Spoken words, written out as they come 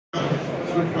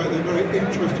to look at. They're very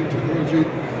interesting technology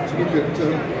to look at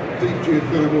deep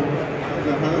geothermal and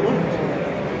how it works.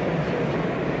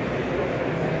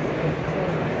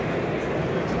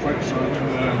 Thanks, Simon.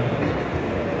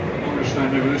 I'm going to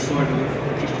stand over this side of it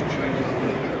just to change it up a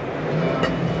little bit.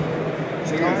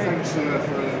 So yeah, thanks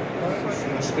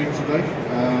for speaking today.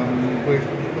 We've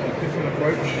got a different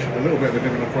approach, a little bit of a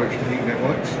different approach to heat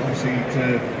networks. Obviously,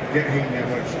 to get heat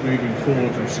networks moving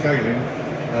forward and scaling,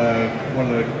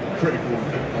 one of the critical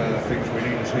things we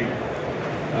need is heat.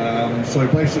 So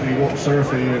basically what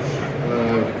CeraPhi is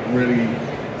really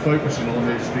focusing on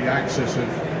is the access of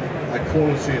a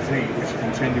quality of heat which is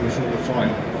continuous all the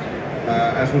time.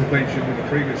 As was mentioned with the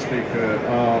previous speaker,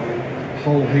 our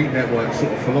whole heat network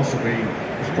sort of philosophy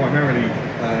is primarily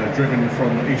driven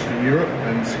from Eastern Europe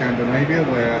and Scandinavia,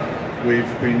 where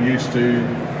we've been used to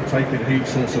taking heat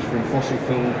sources from fossil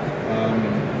fuel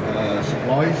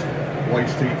supplies,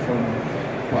 waste heat from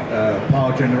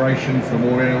power generation, from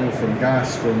oil, from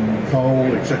gas, from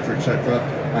coal, etc.,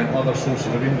 and other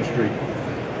sources of industry.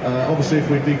 Obviously, if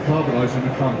we're decarbonising,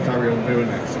 we can't carry on doing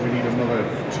that, so we need another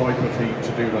type of heat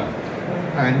to do that.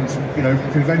 And you know,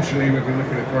 conventionally, we've been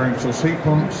looking at ground source heat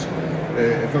pumps.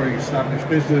 A very established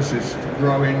business, is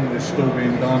growing, it's still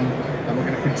being done, and we're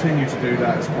going to continue to do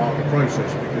that as part of the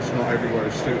process because not everywhere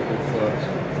is suitable for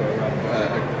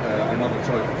another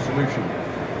type of solution.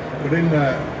 But in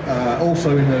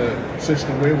also in the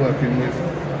system we're working with,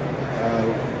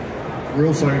 we're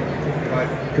also talking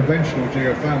about conventional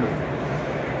geothermal.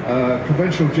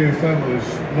 Conventional geothermal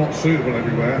is not suitable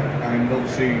everywhere, and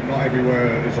obviously not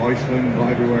everywhere is Iceland,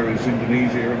 not everywhere is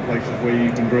Indonesia, and places where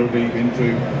you can drill deep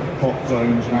into hot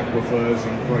zones and aquifers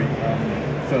and create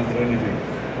thermal energy.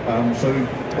 So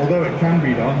although it can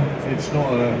be done, it's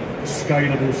not a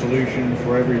scalable solution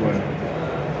for everywhere.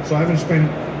 So having spent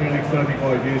nearly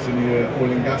 35 years in the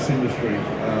oil and gas industry,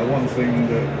 one thing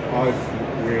that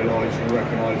I've realised and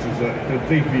recognised is that the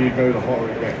deeper you go, the hotter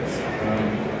it gets.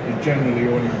 And generally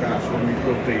oil and gas, when we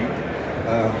drill deep,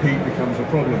 heat becomes a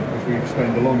problem because we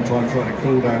spend a long time trying to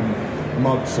cool down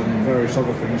muds and various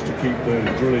other things to keep the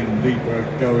drilling deeper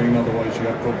going, otherwise you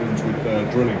have problems with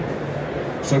drilling.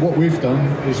 So what we've done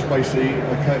is basically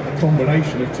a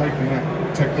combination of taking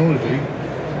that technology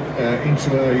into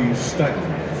a step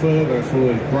further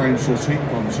for ground source heat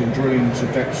pumps in drilling to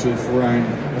depths of around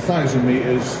 1,000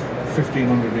 metres,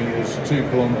 1,500 metres, 2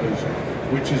 kilometres,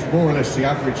 which is more or less the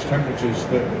average temperatures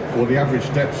that, or the average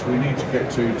depths we need to get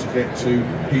to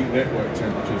heat network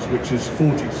temperatures, which is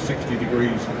 40 to 60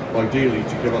 degrees ideally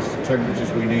to give us the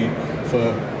temperatures we need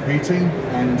for heating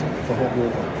and for hot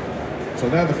water. So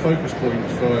they're the focus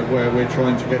points for where we're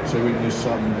trying to get to in this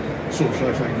sort of, shall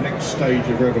I say, next stage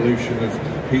of revolution of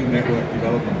heat network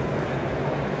development.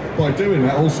 By doing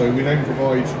that also, we then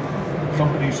provide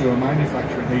companies who are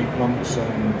manufacturing heat pumps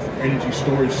and energy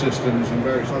storage systems and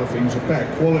various other things a better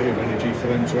quality of energy for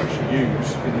them to actually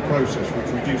use in the process, which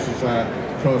reduces our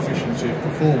coefficient of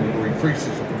performance or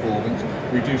increases the performance,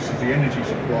 reduces the energy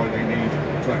supply they need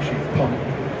to actually pump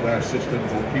their systems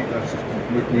or keep their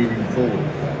systems moving forward.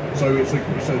 So it's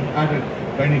an added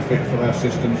benefit for their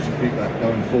systems to keep that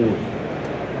going forward.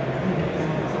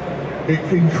 It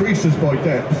increases by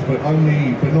depth, but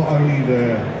not only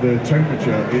the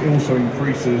temperature, it also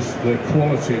increases the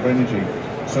quality of energy.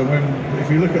 So if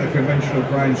you look at a conventional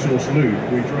ground source loop,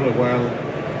 we drill a well,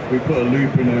 we put a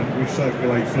loop in it, we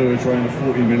circulate fluids around a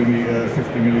 40mm,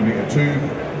 50mm tube,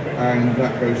 and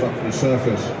that goes up to the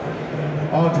surface.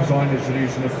 Our design is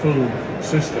using a full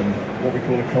system, what we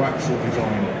call a coaxial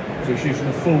design. So it's using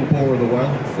a full bore of the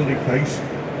well, fully cased.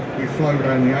 We flow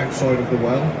down the outside of the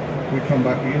well, we come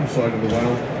back the inside of the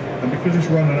well, and because it's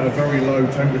running at a very low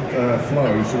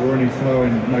flow, so we're only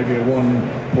flowing maybe a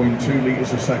 1.2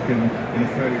 litres a second in a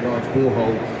fairly large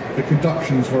borehole, the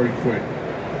conduction is very quick.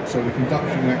 So the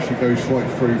conduction actually goes right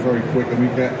through very quick, and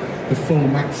we get the full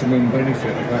maximum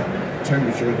benefit of that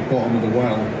temperature at the bottom of the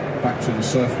well back to the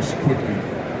surface quickly.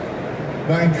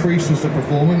 That increases the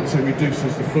performance, it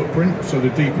reduces the footprint, so the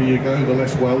deeper you go, the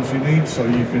less wells you need, so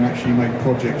you can actually make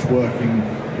projects work in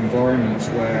environments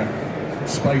where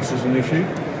space is an issue.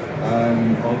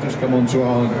 I'll just come on to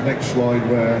our next slide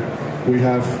where we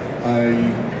have a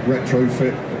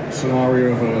retrofit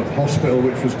scenario of a hospital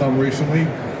which was done recently,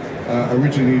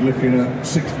 originally looking at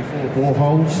 64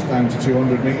 boreholes down to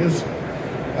 200 metres.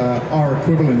 Our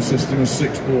equivalent system is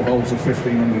 6 boreholes of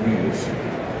 1,500 metres,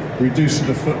 reducing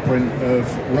the footprint of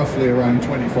roughly around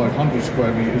 2,500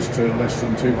 square metres to less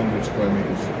than 200 square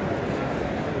metres.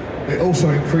 It also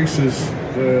increases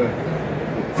the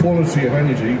quality of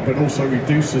energy, but also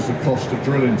reduces the cost of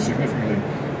drilling significantly.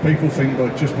 People think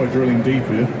that just by drilling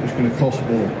deeper, it's going to cost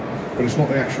more. but it's not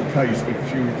the actual case,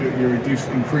 because you're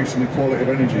increasing the quality of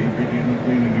energy,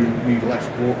 meaning you need less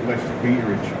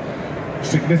meterage.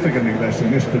 Significantly less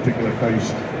in this particular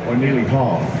case, by nearly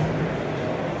half.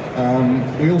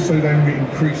 We also then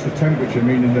increase the temperature,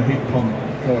 meaning the heat pump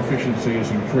coefficiency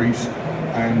is increased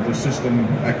and the system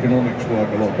economics work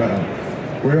a lot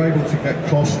better. We're able to get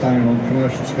costs down on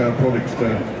commercial scale products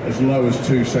to as low as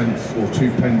 2 cents or 2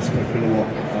 pence per kilowatt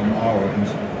hour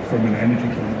from an energy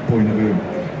point of view,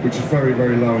 which is very,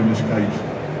 very low in this case.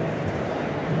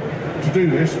 To do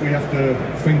this, we have to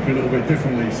think a little bit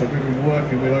differently. So we've been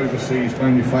working with overseas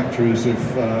manufacturers of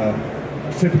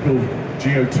typical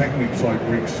geotechnic type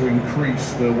rigs to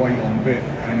increase the weight on bit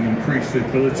and increase the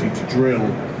ability to drill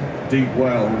deep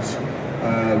wells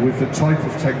with the type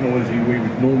of technology we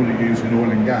would normally use in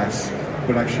oil and gas,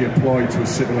 but actually applied to a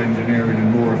civil engineering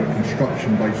and more of a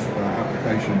construction-based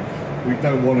application. We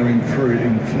don't want to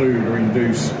include or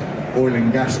induce oil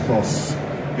and gas costs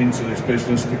into this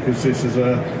business, because this is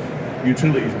a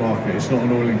utilities market. It's not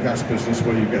an oil and gas business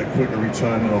where you get a quicker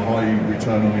return or a high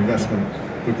return on investment.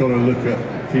 We've got to look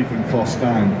at keeping costs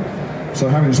down. So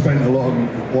having spent a lot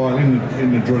of while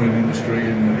in the drilling industry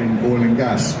in oil and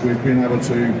gas, we've been able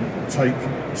to take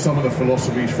some of the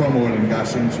philosophies from oil and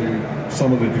gas into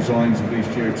some of the designs of these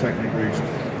geotechnic rigs.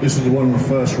 This is one of the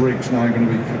first rigs now going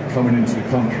to be coming into the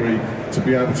country to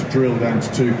be able to drill down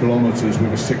to 2 kilometres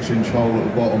with a 6-inch hole at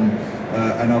the bottom,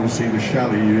 and obviously the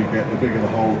shallower you get, the bigger the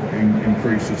hole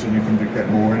increases and you can get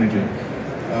more energy.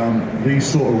 These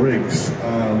sort of rigs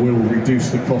will reduce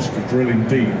the cost of drilling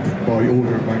deep by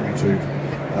order of magnitude.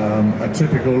 A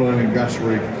typical oil and gas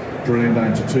rig drilling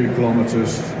down to 2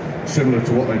 kilometres, similar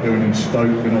to what they're doing in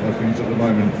Stoke and other things at the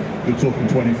moment, you're talking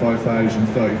 25,000,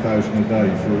 30,000 a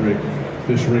day for a rig.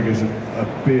 This rig is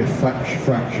a bare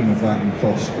fraction of that in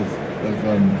cost of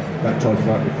that type of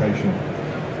application.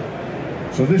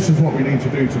 So this is what we need to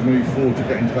do to move forward to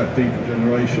get into that deeper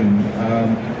generation.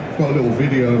 I've got a little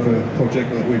video of a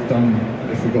project that we've done.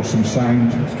 If we've got some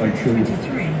sound, make sure. In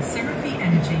 2023, CeraPhi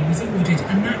Energy was awarded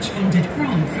a match-funded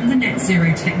grant from the Net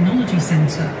Zero Technology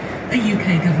Centre, a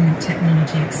UK government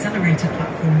technology accelerator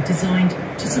platform designed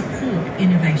to support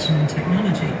innovation and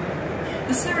technology.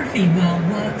 The CeraPhi well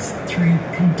works through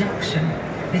conduction.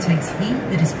 It takes heat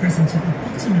that is present at the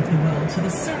bottom of the well to the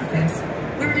surface,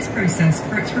 where it is processed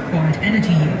for its required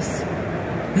energy use.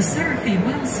 The CeraPhi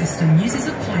well system uses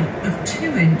a pipe of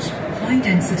 2-inch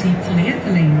high-density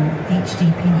polyethylene, or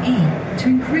HDPE, to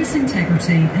increase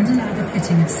integrity and allow the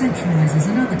fitting of centralizers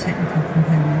and other technical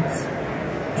components.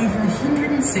 Over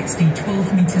 160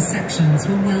 12-metre sections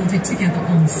were welded together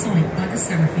on site by the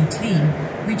CeraPhi team,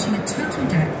 reaching a total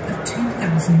depth of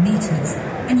 2,000 metres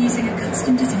and using a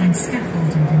custom-designed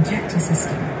scaffold and injector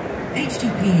system.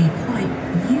 HDPE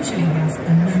pipe usually has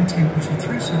a low temperature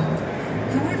threshold.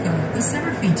 However, the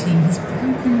CeraPhi team has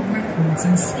broken records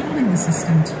installing the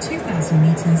system to 2,000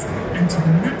 metres and to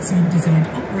the maximum designed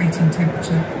operating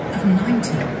temperature of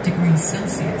 90 degrees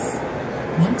Celsius.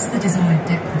 Once the desired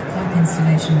depth of pipe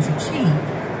installation was achieved,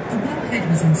 the wellhead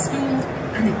was installed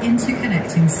and the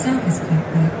interconnecting surface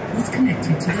pipework was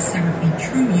connected to the CeraPhi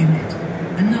True unit,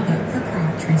 another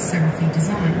proprietary CeraPhi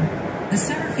design. The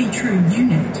CeraPhi True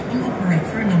unit will operate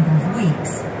for a number of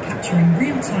weeks, capturing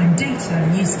real-time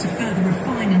data used to further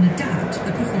refine and adapt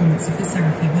the performance of the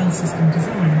CeraPhi well system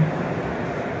design.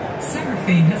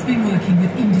 CeraPhi has been working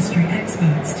with industry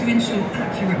experts to ensure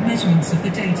accurate measurements of the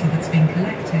data that's been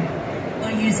collected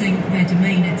by using their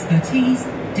domain expertise,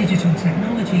 digital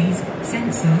technologies,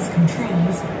 sensors,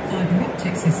 controls, fibre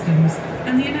optic systems,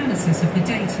 and the analysis of the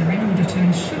data in order to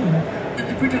ensure that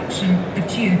the production of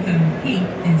geothermal heat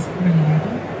is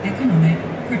reliable,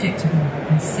 economic, predictable,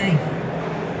 and safe.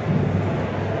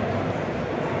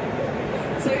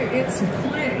 So it's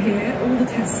quiet here, all the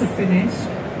tests are finished,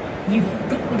 you've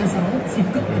got the results,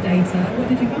 you've got the data. What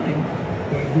did you find?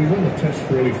 We ran the test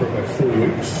really for about 4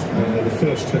 weeks. The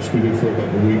first test we did for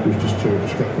about a week was just to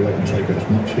extrapolate and take as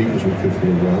much heat as we could for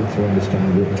the well to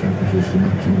understand what temperatures, the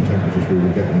maximum temperatures we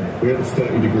were getting. We had a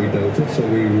 30-degree delta, so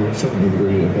we were at 70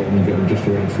 degrees at the bottom and getting just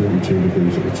around 42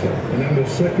 degrees at the top. And then the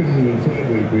second and third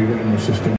week we ran the system